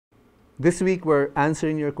This week, we're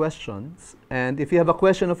answering your questions. And if you have a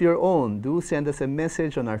question of your own, do send us a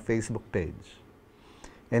message on our Facebook page.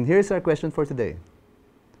 And here's our question for today.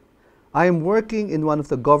 I am working in one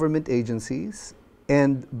of the government agencies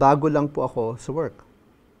and bago lang po ako sa work.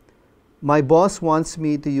 My boss wants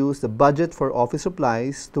me to use the budget for office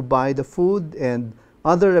supplies to buy the food and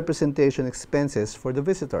other representation expenses for the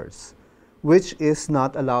visitors, which is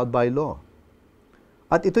not allowed by law.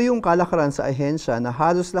 At ito yung kalakaran sa ahensya na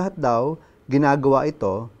halos lahat daw ginagawa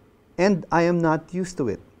ito and I am not used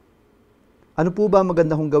to it. Ano po ba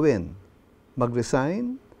maganda kong gawin?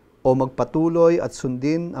 Mag-resign o magpatuloy at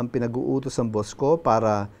sundin ang pinag-uutos ng boss ko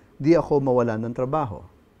para di ako mawalan ng trabaho?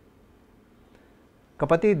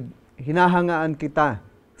 Kapatid, hinahangaan kita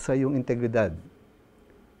sa iyong integridad.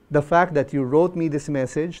 The fact that you wrote me this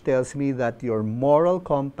message tells me that your moral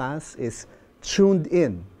compass is tuned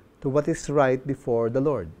in to what is right before the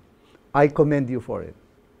Lord. I commend you for it.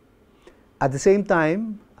 At the same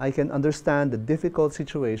time, I can understand the difficult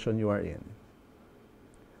situation you are in.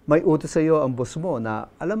 May utos sa iyo ang boss mo na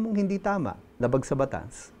alam mong hindi tama, labag sa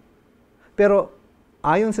batas. Pero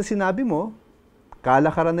ayon sa sinabi mo,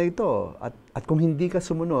 kalakaran na ito at kung hindi ka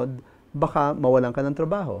sumunod, baka mawalan ka ng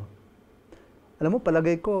trabaho. Alam mo,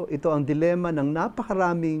 palagay ko, ito ang dilema ng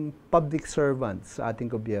napakaraming public servants sa ating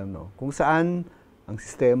gobyerno, kung saan ang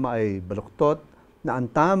sistema ay baluktot, na ang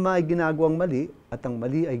tama ay ginagawang mali at ang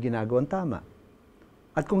mali ay ginagawang tama.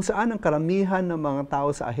 At kung saan ang karamihan ng mga tao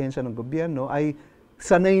sa ahensya ng gobyerno ay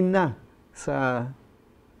sanay na sa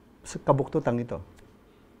kabuktutang ito.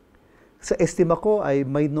 Sa estima ko ay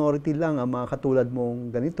minority lang ang mga katulad mong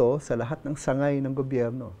ganito sa lahat ng sangay ng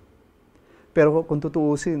gobyerno. Pero kung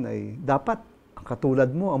tutuusin ay dapat ang katulad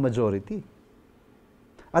mo ang majority.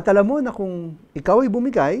 At alam mo na kung ikaw ay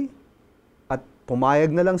bumigay,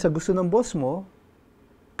 pumayag na lang sa gusto ng boss mo,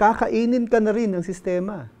 kakainin ka na rin ng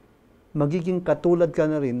sistema. Magiging katulad ka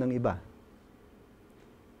na rin ng iba.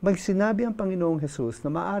 May sinabi ang Panginoong Jesus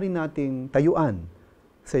na maaari nating tayuan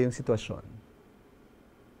sa iyong sitwasyon.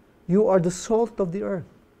 You are the salt of the earth.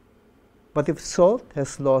 But if salt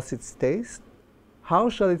has lost its taste,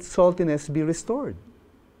 how shall its saltiness be restored?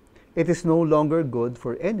 It is no longer good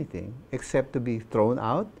for anything except to be thrown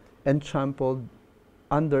out and trampled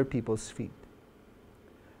under people's feet.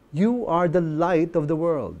 You are the light of the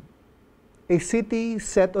world. A city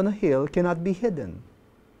set on a hill cannot be hidden,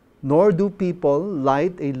 nor do people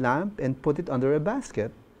light a lamp and put it under a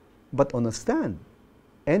basket, but on a stand,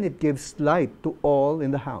 and it gives light to all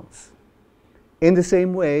in the house. In the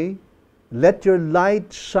same way, let your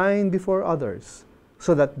light shine before others,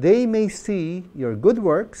 so that they may see your good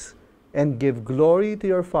works and give glory to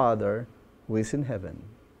your Father who is in heaven.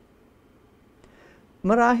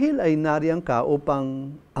 Marahil ay nariyan ka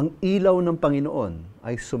upang ang ilaw ng Panginoon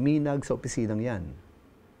ay suminag sa opisinang yan.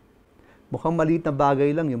 Mukhang maliit na bagay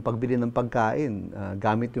lang yung pagbili ng pagkain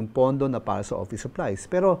gamit yung pondo na para sa office supplies.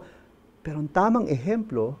 Pero ang tamang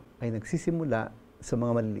ehemplo ay nagsisimula sa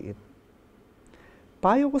mga maliliit.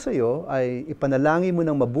 Payo ko sa iyo ay ipanalangin mo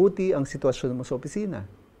ng mabuti ang sitwasyon mo sa opisina.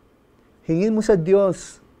 Hingin mo sa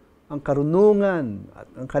Diyos ang karunungan at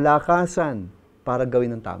ang kalakasan para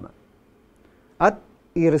gawin ng tama. At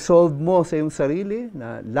i-resolve mo sa iyong sarili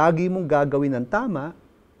na lagi mong gagawin ang tama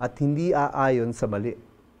at hindi aayon sa mali.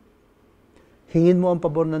 Hingin mo ang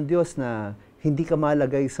pabor ng Diyos na hindi ka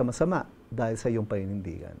malagay sa masama dahil sa iyong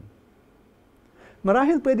paninindigan.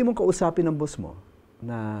 Marahil pwede mong kausapin ang boss mo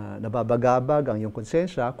na nababagabag ang iyong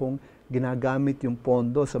konsensya kung ginagamit yung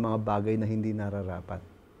pondo sa mga bagay na hindi nararapat.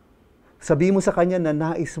 Sabi mo sa kanya na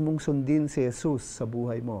nais mong sundin si Jesus sa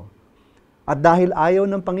buhay mo. At dahil ayaw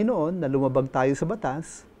ng Panginoon na lumabag tayo sa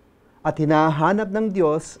batas at hinahanap ng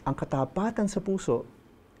Diyos ang katapatan sa puso,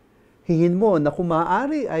 hingin mo na kung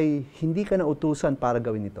maaari ay hindi ka na utusan para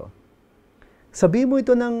gawin ito. Sabi mo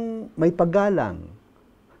ito ng may paggalang,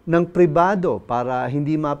 ng pribado para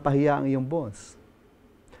hindi mapahiya ang iyong boss.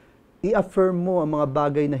 I-affirm mo ang mga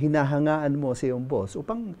bagay na hinahangaan mo sa iyong boss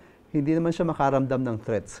upang hindi naman siya makaramdam ng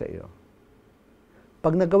threat sa iyo.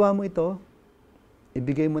 Pag nagawa mo ito,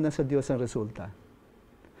 ibigay mo na sa Diyos ang resulta.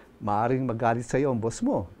 Maaring magalit sa iyo ang boss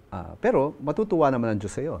mo, pero matutuwa naman ang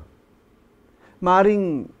Diyos sa iyo.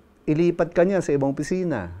 Maaring ilipat ka niya sa ibang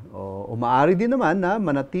opisina, o maaari din naman na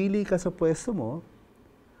manatili ka sa pwesto mo,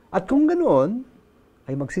 at kung ganoon,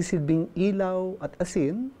 ay magsisilbing ilaw at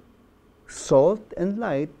asin, salt and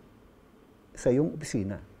light sa iyong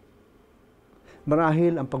opisina.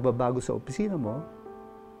 Marahil ang pagbabago sa opisina mo,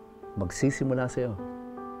 magsisimula sa iyo.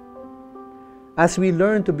 As we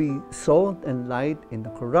learn to be salt and light in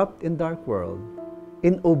the corrupt and dark world,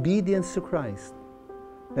 in obedience to Christ,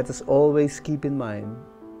 let us always keep in mind,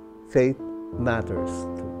 faith matters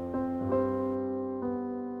to